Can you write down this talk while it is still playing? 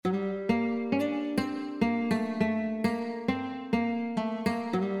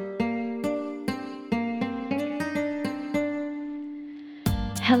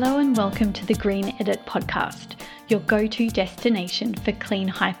Hello and welcome to the Green Edit podcast, your go-to destination for clean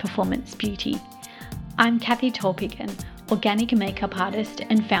high-performance beauty. I'm Kathy Tolpigan, organic makeup artist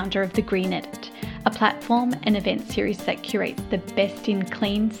and founder of the Green Edit, a platform and event series that curates the best in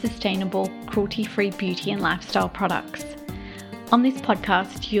clean, sustainable, cruelty-free beauty and lifestyle products. On this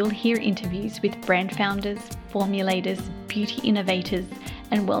podcast, you'll hear interviews with brand founders, formulators, beauty innovators,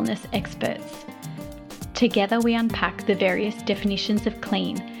 and wellness experts. Together we unpack the various definitions of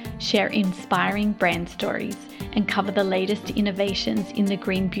clean, share inspiring brand stories, and cover the latest innovations in the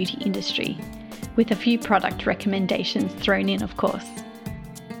green beauty industry, with a few product recommendations thrown in, of course.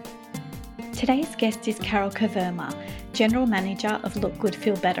 Today's guest is Kavurma, General Manager of Look Good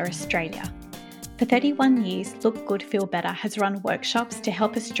Feel Better Australia. For 31 years, Look Good Feel Better has run workshops to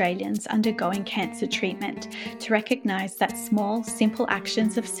help Australians undergoing cancer treatment to recognise that small, simple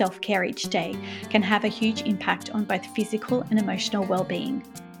actions of self-care each day can have a huge impact on both physical and emotional well-being.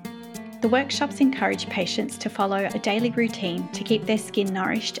 The workshops encourage patients to follow a daily routine to keep their skin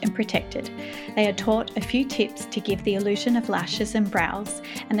nourished and protected. They are taught a few tips to give the illusion of lashes and brows,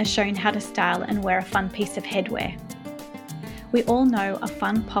 and are shown how to style and wear a fun piece of headwear. We all know a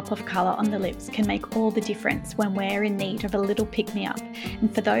fun pop of colour on the lips can make all the difference when we're in need of a little pick-me-up,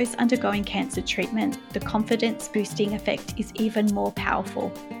 and for those undergoing cancer treatment, the confidence-boosting effect is even more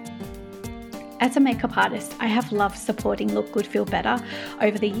powerful. As a makeup artist, I have loved supporting Look Good Feel Better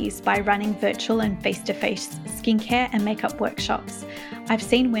over the years by running virtual and face-to-face skincare and makeup workshops. I've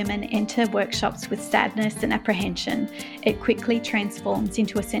seen women enter workshops with sadness and apprehension. It quickly transforms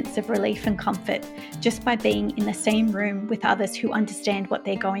into a sense of relief and comfort just by being in the same room with others who understand what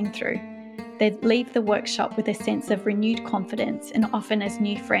they're going through. They leave the workshop with a sense of renewed confidence and often as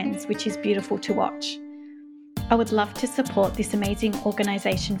new friends, which is beautiful to watch. I would love to support this amazing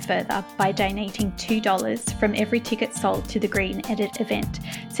organisation further by donating $2 from every ticket sold to the Green Edit event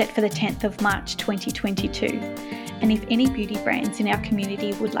set for the 10th of March 2022. And if any beauty brands in our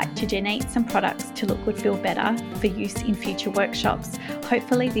community would like to donate some products to Look Good Feel Better for use in future workshops,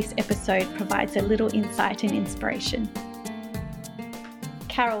 hopefully this episode provides a little insight and inspiration.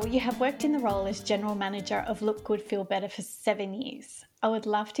 Carol, you have worked in the role as General Manager of Look Good Feel Better for 7 years. I would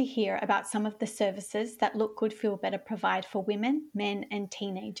love to hear about some of the services that Look Good Feel Better provide for women, men and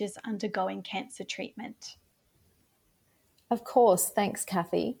teenagers undergoing cancer treatment. Of course, thanks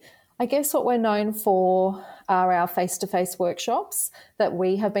Kathy. I guess what we're known for are our face-to-face workshops that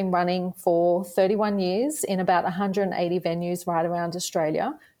we have been running for 31 years in about 180 venues right around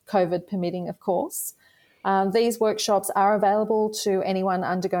Australia, COVID permitting of course. These workshops are available to anyone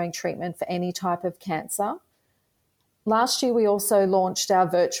undergoing treatment for any type of cancer. Last year, we also launched our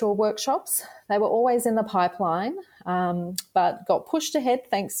virtual workshops. They were always in the pipeline, but got pushed ahead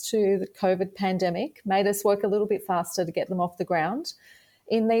thanks to the COVID pandemic, made us work a little bit faster to get them off the ground.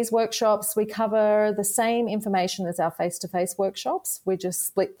 In these workshops, we cover the same information as our face-to-face workshops. We just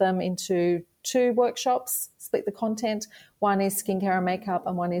split them into 2 workshops, split the content. One is skincare and makeup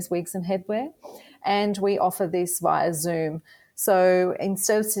and one is wigs and headwear. And we offer this via Zoom. So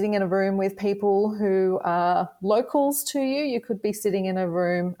instead of sitting in a room with people who are locals to you, you could be sitting in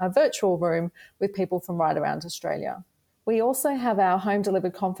a virtual room with people from right around Australia. We also have our home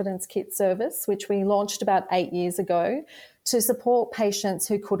delivered confidence kit service, which we launched about 8 years ago to support patients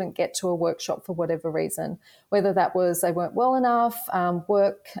who couldn't get to a workshop for whatever reason, whether that was they weren't well enough,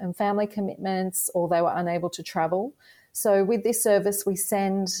 work and family commitments, or they were unable to travel. So with this service, we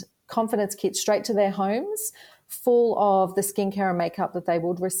send confidence kits straight to their homes, full of the skincare and makeup that they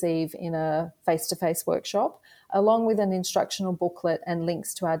would receive in a face-to-face workshop, along with an instructional booklet and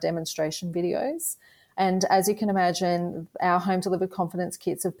links to our demonstration videos. And as you can imagine, our home-delivered confidence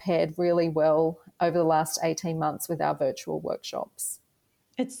kits have paired really well over the last 18 months with our virtual workshops.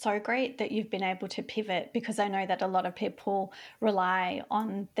 It's so great that you've been able to pivot, because I know that a lot of people rely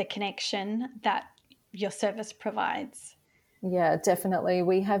on the connection that your service provides. Yeah, definitely.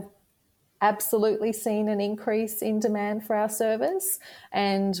 We have absolutely seen an increase in demand for our service,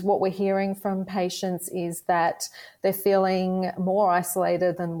 and what we're hearing from patients is that they're feeling more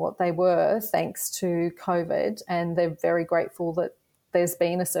isolated than what they were thanks to COVID, and they're very grateful that there's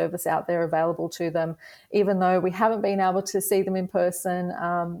been a service out there available to them, even though we haven't been able to see them in person,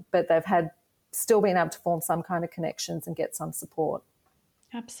 but they've still been able to form some kind of connections and get some support.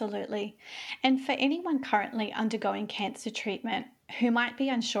 Absolutely. And for anyone currently undergoing cancer treatment who might be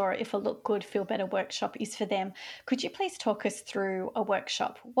unsure if a Look Good Feel Better workshop is for them, could you please talk us through a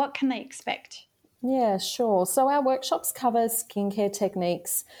workshop? What can they expect? Yeah, sure. So our workshops cover skincare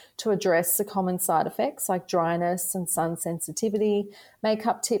techniques to address the common side effects like dryness and sun sensitivity,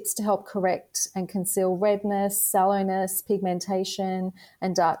 makeup tips to help correct and conceal redness, sallowness, pigmentation,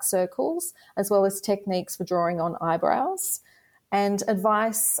 and dark circles, as well as techniques for drawing on eyebrows, and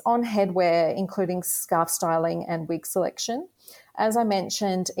advice on headwear, including scarf styling and wig selection. As I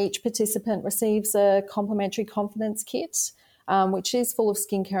mentioned, each participant receives a complimentary confidence kit, which is full of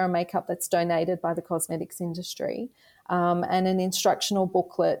skincare and makeup that's donated by the cosmetics industry, and an instructional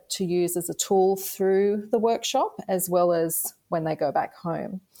booklet to use as a tool through the workshop as well as when they go back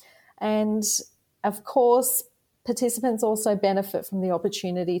home. And of course, participants also benefit from the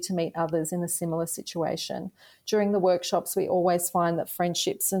opportunity to meet others in a similar situation. During the workshops, we always find that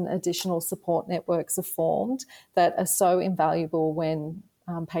friendships and additional support networks are formed that are so invaluable when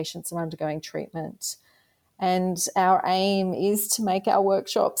patients are undergoing treatment. And our aim is to make our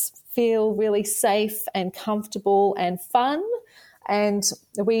workshops feel really safe and comfortable and fun. And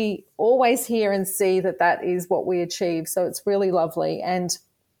we always hear and see that that is what we achieve. So it's really lovely. And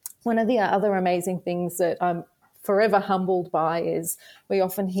one of the other amazing things that I'm forever humbled by is we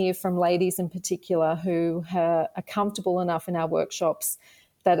often hear from ladies in particular who are comfortable enough in our workshops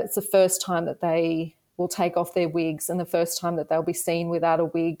that it's the first time that they will take off their wigs and the first time that they'll be seen without a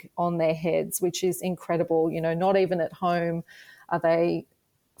wig on their heads, which is incredible. You know, not even at home are they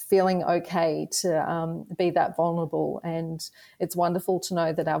feeling okay to be that vulnerable. And it's wonderful to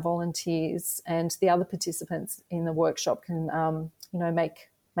know that our volunteers and the other participants in the workshop can,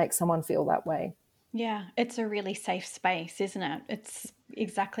 make someone feel that way. Yeah, it's a really safe space, isn't it? It's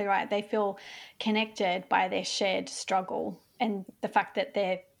exactly right. They feel connected by their shared struggle, and the fact that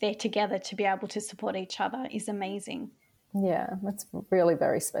they're together to be able to support each other is amazing. Yeah, that's really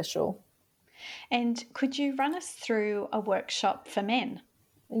very special. And could you run us through a workshop for men?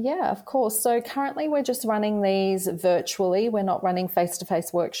 Yeah, of course. So currently we're just running these virtually. We're not running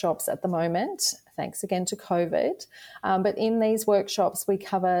face-to-face workshops at the moment, thanks again to COVID. But in these workshops, we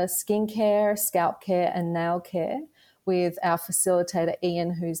cover skincare, scalp care and nail care with our facilitator,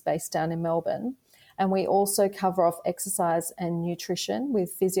 Ian, who's based down in Melbourne. And we also cover off exercise and nutrition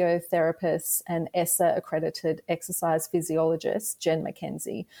with physiotherapists and ESSA accredited exercise physiologist, Jen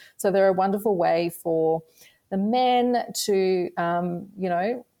McKenzie. So they're a wonderful way for the men to,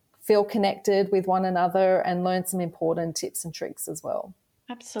 feel connected with one another and learn some important tips and tricks as well.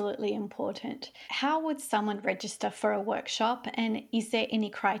 Absolutely important. How would someone register for a workshop, and is there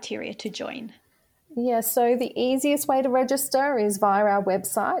any criteria to join? Yeah, so the easiest way to register is via our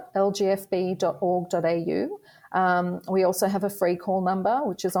website, lgfb.org.au. We also have a free call number,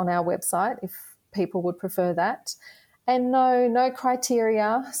 which is on our website if people would prefer that. And no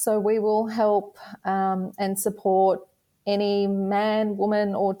criteria. So we will help and support any man,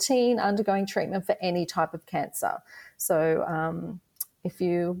 woman, or teen undergoing treatment for any type of cancer. So if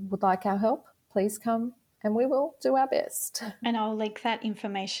you would like our help, please come and we will do our best. And I'll link that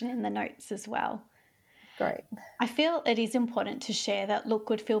information in the notes as well. Great. I feel it is important to share that Look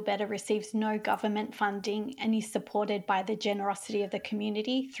Good Feel Better receives no government funding and is supported by the generosity of the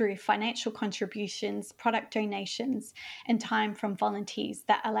community through financial contributions, product donations, and time from volunteers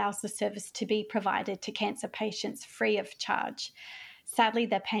that allows the service to be provided to cancer patients free of charge. Sadly,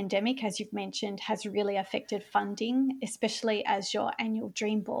 the pandemic, as you've mentioned, has really affected funding, especially as your annual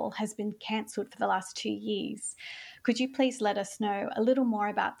Dream Ball has been cancelled for the last 2 years. Could you please let us know a little more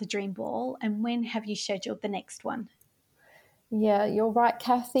about the Dream Ball and when have you scheduled the next one? Yeah, you're right,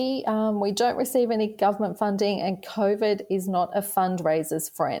 Kathy. We don't receive any government funding and COVID is not a fundraiser's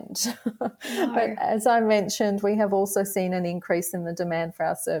friend. No. But as I mentioned, we have also seen an increase in the demand for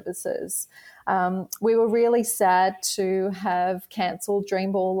our services. We were really sad to have cancelled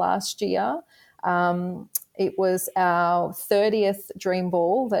Dream Ball last year. It was our 30th Dream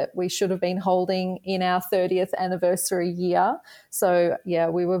Ball that we should have been holding in our 30th anniversary year. So, yeah,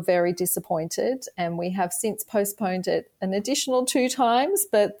 we were very disappointed and we have since postponed it an additional 2 times,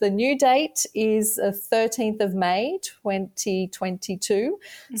 but the new date is the 13th of May, 2022.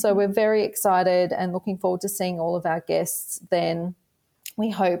 Mm-hmm. So we're very excited and looking forward to seeing all of our guests then. We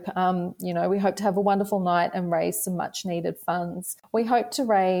hope, we hope to have a wonderful night and raise some much needed funds. We hope to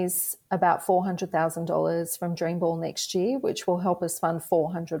raise about $400,000 from Dream Ball next year, which will help us fund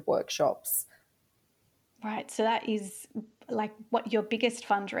 400 workshops. Right. So that is like what your biggest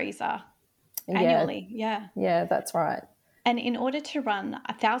fundraiser annually. Yeah. Yeah, that's right. And in order to run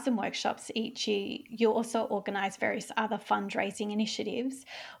 1,000 workshops each year, you also organise various other fundraising initiatives.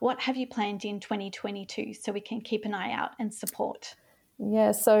 What have you planned in 2022 so we can keep an eye out and support?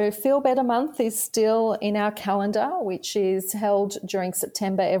 Yeah, so Feel Better Month is still in our calendar, which is held during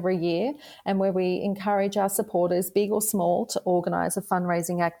September every year, and where we encourage our supporters, big or small, to organise a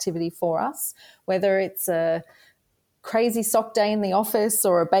fundraising activity for us, whether it's a crazy sock day in the office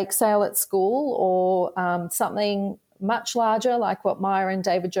or a bake sale at school, or something much larger like what Maya and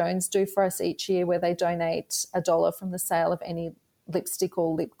David Jones do for us each year, where they donate $1 from the sale of any lipstick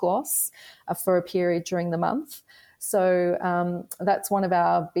or lip gloss for a period during the month. So that's one of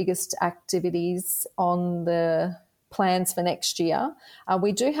our biggest activities on the plans for next year.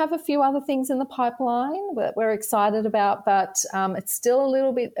 We do have a few other things in the pipeline that we're excited about, but it's still a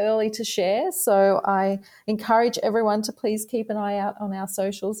little bit early to share. So I encourage everyone to please keep an eye out on our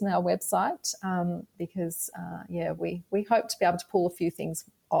socials and our website, because we hope to be able to pull a few things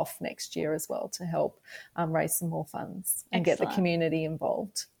off next year as well to help raise some more funds and get the community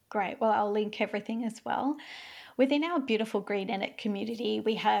involved. Great. Well, I'll link everything as well. Within our beautiful Green Edit community,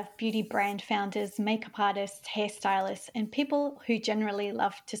 we have beauty brand founders, makeup artists, hairstylists, and people who generally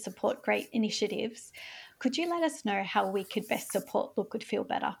love to support great initiatives. Could you let us know how we could best support Look Good Feel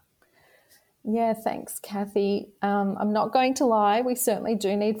Better? Yeah, thanks, Kathy. I'm not going to lie, we certainly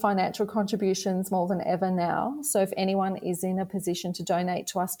do need financial contributions more than ever now. So if anyone is in a position to donate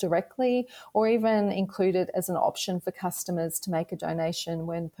to us directly, or even include it as an option for customers to make a donation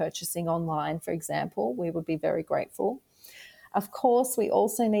when purchasing online, for example, we would be very grateful. Of course, we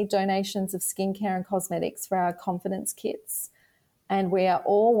also need donations of skincare and cosmetics for our confidence kits. And we are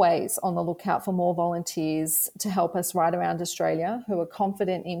always on the lookout for more volunteers to help us right around Australia who are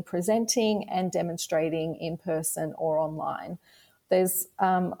confident in presenting and demonstrating in person or online. There's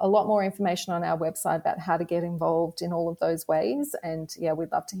a lot more information on our website about how to get involved in all of those ways. And yeah,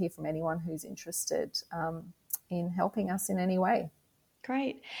 we'd love to hear from anyone who's interested in helping us in any way.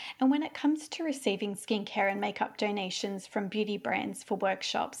 Great. And when it comes to receiving skincare and makeup donations from beauty brands for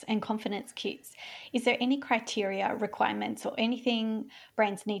workshops and confidence kits, is there any criteria, requirements, or anything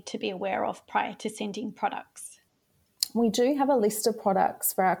brands need to be aware of prior to sending products? We do have a list of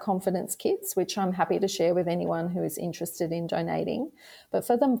products for our confidence kits, which I'm happy to share with anyone who is interested in donating. But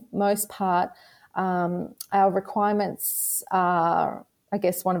for the most part, our requirements are, I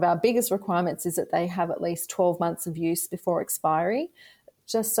guess one of our biggest requirements is that they have at least 12 months of use before expiry,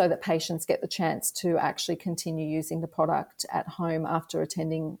 just so that patients get the chance to actually continue using the product at home after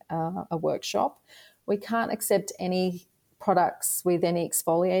attending a workshop. We can't accept any products with any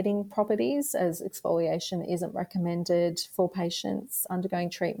exfoliating properties, as exfoliation isn't recommended for patients undergoing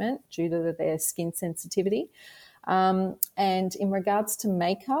treatment due to their skin sensitivity. And in regards to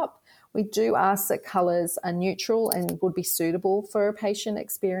makeup, we do ask that colours are neutral and would be suitable for a patient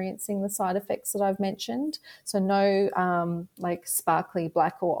experiencing the side effects that I've mentioned. So no like sparkly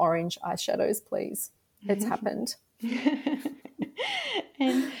black or orange eyeshadows, please. It's happened.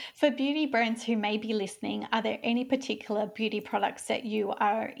 And for beauty brands who may be listening, are there any particular beauty products that you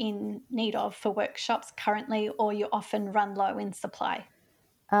are in need of for workshops currently, or you often run low in supply?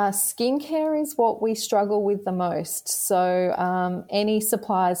 Skincare is what we struggle with the most. So any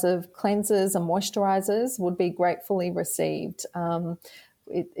supplies of cleansers and moisturisers would be gratefully received.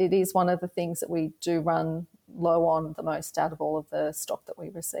 It is one of the things that we do run low on the most out of all of the stock that we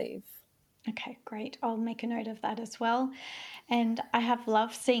receive. Okay, great. I'll make a note of that as well. And I have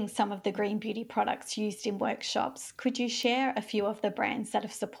loved seeing some of the green beauty products used in workshops. Could you share a few of the brands that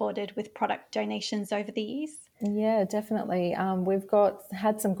have supported with product donations over the years? Yeah, definitely. We've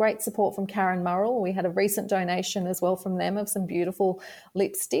had some great support from Karen Murrell. We had a recent donation as well from them of some beautiful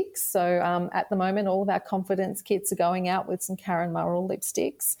lipsticks. So at the moment, all of our confidence kits are going out with some Karen Murrell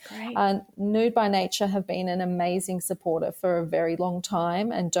lipsticks. Great. Nude by Nature have been an amazing supporter for a very long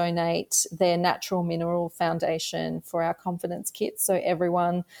time and donate their natural mineral foundation for our confidence kits. So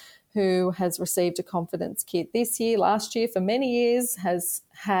everyone who has received a confidence kit this year, last year, for many years, has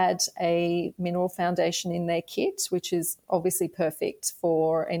had a mineral foundation in their kit, which is obviously perfect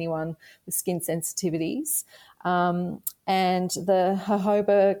for anyone with skin sensitivities. And the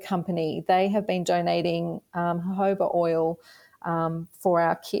jojoba company, they have been donating jojoba oil for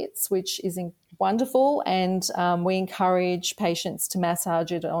our kits, which is wonderful. And we encourage patients to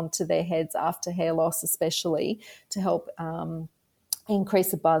massage it onto their heads after hair loss, especially to help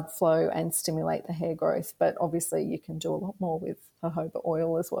increase the blood flow and stimulate the hair growth. But obviously you can do a lot more with jojoba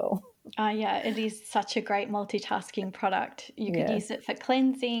oil as well. Yeah, it is such a great multitasking product. You could use it for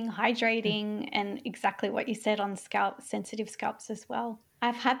cleansing, hydrating, and exactly what you said on sensitive scalps as well.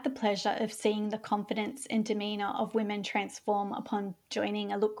 I've had the pleasure of seeing the confidence and demeanour of women transform upon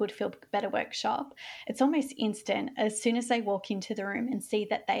joining a Look Good, Feel Better workshop. It's almost instant as soon as they walk into the room and see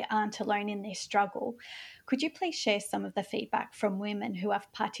that they aren't alone in their struggle. Could you please share some of the feedback from women who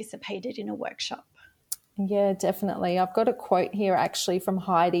have participated in a workshop? Yeah, definitely. I've got a quote here actually from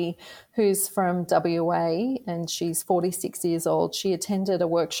Heidi, who's from WA, and she's 46 years old. She attended a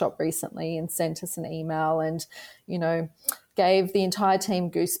workshop recently and sent us an email and, gave the entire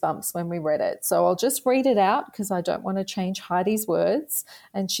team goosebumps when we read it. So I'll just read it out because I don't want to change Heidi's words.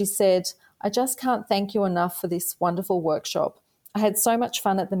 And she said, "I just can't thank you enough for this wonderful workshop. I had so much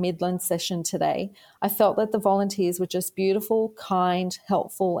fun at the Midland session today. I felt that the volunteers were just beautiful, kind,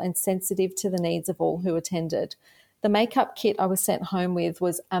 helpful, and sensitive to the needs of all who attended. The makeup kit I was sent home with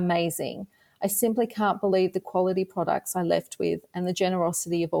was amazing. I simply can't believe the quality products I left with and the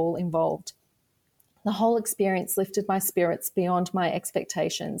generosity of all involved. The whole experience lifted my spirits beyond my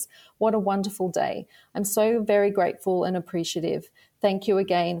expectations. What a wonderful day. I'm so very grateful and appreciative. Thank you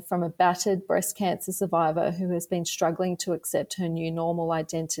again from a battered breast cancer survivor who has been struggling to accept her new normal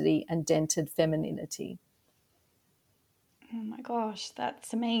identity and dented femininity." Oh my gosh,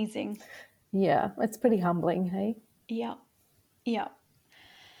 that's amazing. Yeah, it's pretty humbling, hey? Yeah, yeah.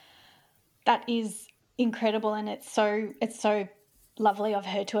 That is incredible, and it's so lovely of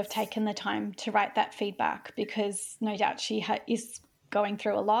her to have taken the time to write that feedback, because no doubt she is going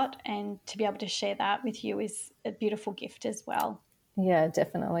through a lot, and to be able to share that with you is a beautiful gift as well. Yeah,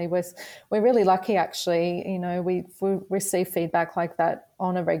 definitely. We're really lucky, actually. We receive feedback like that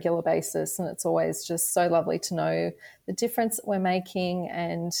on a regular basis, and it's always just so lovely to know the difference that we're making.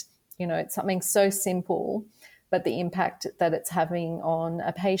 And it's something so simple, but the impact that it's having on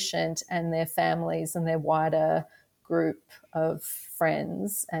a patient and their families and their wider group of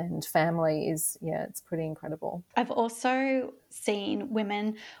friends and family is, it's pretty incredible. I've also seen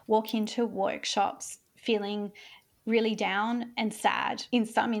women walk into workshops feeling really down and sad, in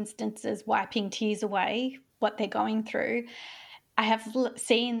some instances wiping tears away what they're going through. I have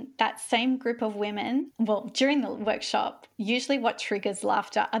seen that same group of women, during the workshop, usually what triggers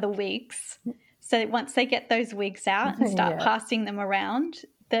laughter are the wigs. So once they get those wigs out and start passing them around,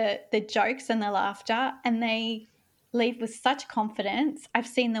 the jokes and the laughter, and they leave with such confidence. I've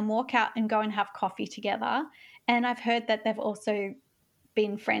seen them walk out and go and have coffee together. And I've heard that they've also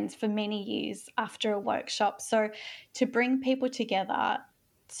been friends for many years after a workshop. So to bring people together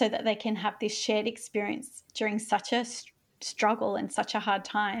so that they can have this shared experience during such a struggle and such a hard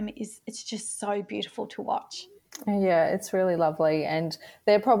time it's just so beautiful to watch. Yeah, it's really lovely. And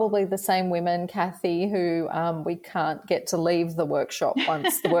they're probably the same women, Kathy, who we can't get to leave the workshop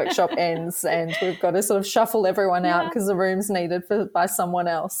once the workshop ends, and we've got to sort of shuffle everyone out because the room's needed by someone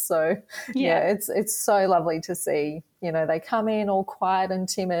else. So, it's so lovely to see. They come in all quiet and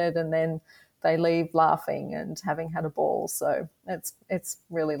timid, and then they leave laughing and having had a ball. So it's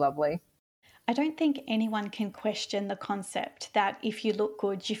really lovely. I don't think anyone can question the concept that if you look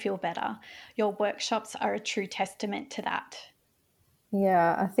good, you feel better. Your workshops are a true testament to that.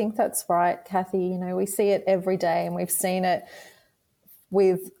 Yeah, I think that's right, Kathy. We see it every day, and we've seen it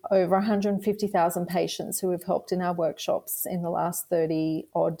with over 150,000 patients who we've helped in our workshops in the last 30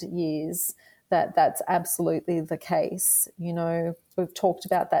 odd years, that's absolutely the case. We've talked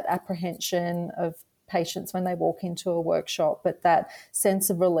about that apprehension of patients when they walk into a workshop, but that sense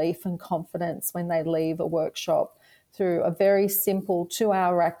of relief and confidence when they leave a workshop through a very simple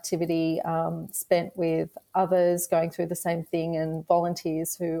 2-hour activity spent with others going through the same thing and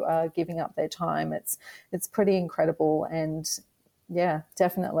volunteers who are giving up their time. It's pretty incredible, and yeah,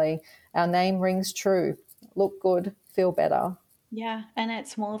 definitely our name rings true. Look good, feel better. Yeah, and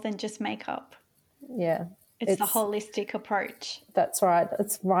it's more than just makeup. Yeah. It's the holistic approach. That's right.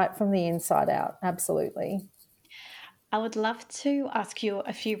 It's right from the inside out. Absolutely. I would love to ask you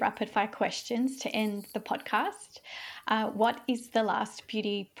a few rapid fire questions to end the podcast. What is the last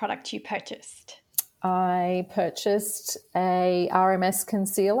beauty product you purchased? I purchased a RMS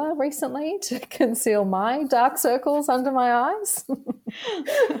concealer recently to conceal my dark circles under my eyes.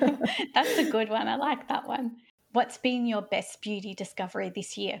 That's a good one. I like that one. What's been your best beauty discovery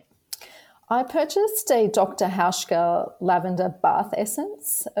this year? I purchased a Dr. Hauschka lavender bath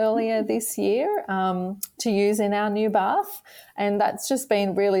essence earlier this year to use in our new bath, and that's just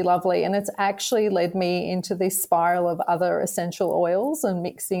been really lovely, and it's actually led me into this spiral of other essential oils and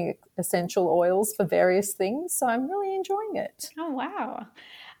mixing essential oils for various things, so I'm really enjoying it. Oh, wow.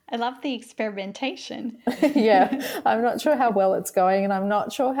 I love the experimentation. Yeah, I'm not sure how well it's going, and I'm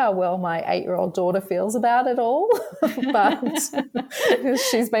not sure how well my 8-year-old daughter feels about it all, but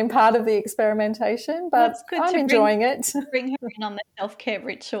she's been part of the experimentation, but I'm enjoying it. Bring her in on the self-care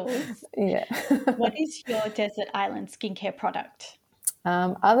rituals. Yeah. What is your desert island skincare product?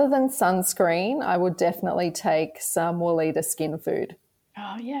 Other than sunscreen, I would definitely take some Woolita skin food.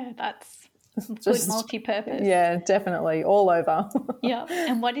 Oh, yeah, that's good multi-purpose. Yeah, definitely, all over. Yeah.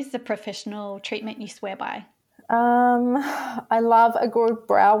 And what is the professional treatment you swear by? I love a good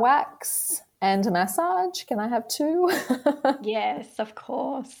brow wax and a massage. Can I have 2? Yes, of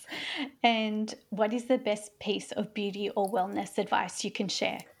course. And what is the best piece of beauty or wellness advice you can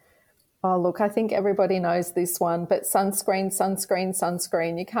share? Oh, look, I think everybody knows this one, but sunscreen, sunscreen,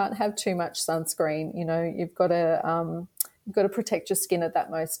 sunscreen. You can't have too much sunscreen. You know, you've got to protect your skin at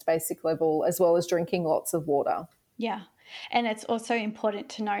that most basic level, as well as drinking lots of water. Yeah. And it's also important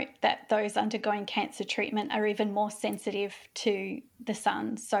to note that those undergoing cancer treatment are even more sensitive to the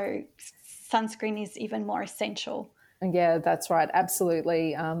sun. So sunscreen is even more essential. Yeah, that's right.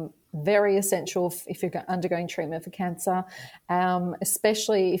 Absolutely. Very essential if you're undergoing treatment for cancer,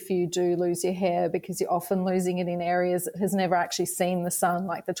 especially if you do lose your hair, because you're often losing it in areas that has never actually seen the sun,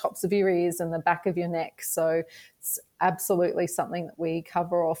 like the tops of your ears and the back of your neck. So it's absolutely something that we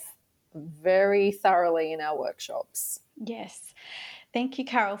cover off very thoroughly in our workshops. Yes. Thank you,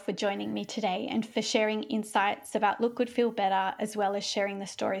 Carol, for joining me today and for sharing insights about Look Good, Feel Better, as well as sharing the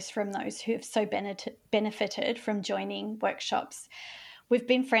stories from those who have so benefited from joining workshops. We've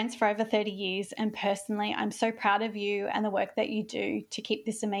been friends for over 30 years, and personally, I'm so proud of you and the work that you do to keep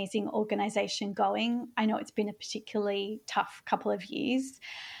this amazing organisation going. I know it's been a particularly tough couple of years.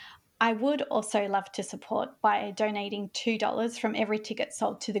 I would also love to support by donating $2 from every ticket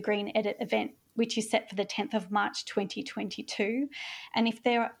sold to the Green Edit event, which is set for the 10th of March 2022. And if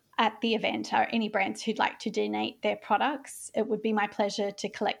there at the event are any brands who'd like to donate their products, it would be my pleasure to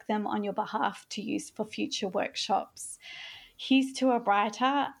collect them on your behalf to use for future workshops. Here's to a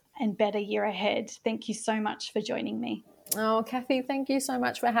brighter and better year ahead. Thank you so much for joining me. Oh, Kathy, thank you so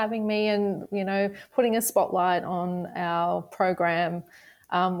much for having me and, putting a spotlight on our program.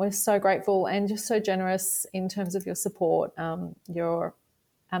 We're so grateful and just so generous in terms of your support. You're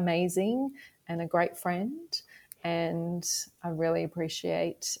amazing and a great friend, and I really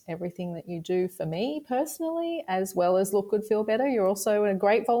appreciate everything that you do for me personally, as well as Look Good, Feel Better. You're also a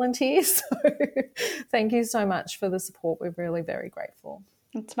great volunteer, so thank you so much for the support. We're really very grateful.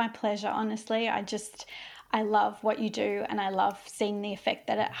 It's my pleasure, honestly. I love what you do, and I love seeing the effect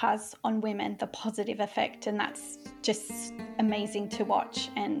that it has on women, the positive effect, and that's just amazing to watch,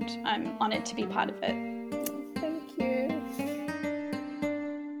 and I'm honoured to be part of it. Thank you.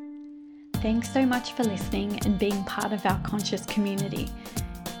 Thanks so much for listening and being part of our conscious community.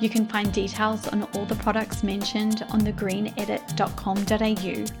 You can find details on all the products mentioned on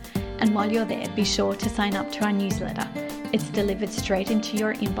thegreenedit.com.au, and while you're there, be sure to sign up to our newsletter. It's delivered straight into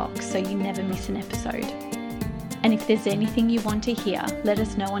your inbox so you never miss an episode. And if there's anything you want to hear, let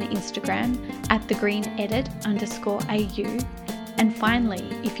us know on Instagram at thegreenedit_au. And finally,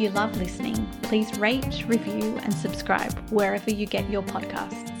 if you love listening, please rate, review and subscribe wherever you get your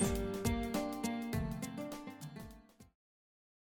podcasts.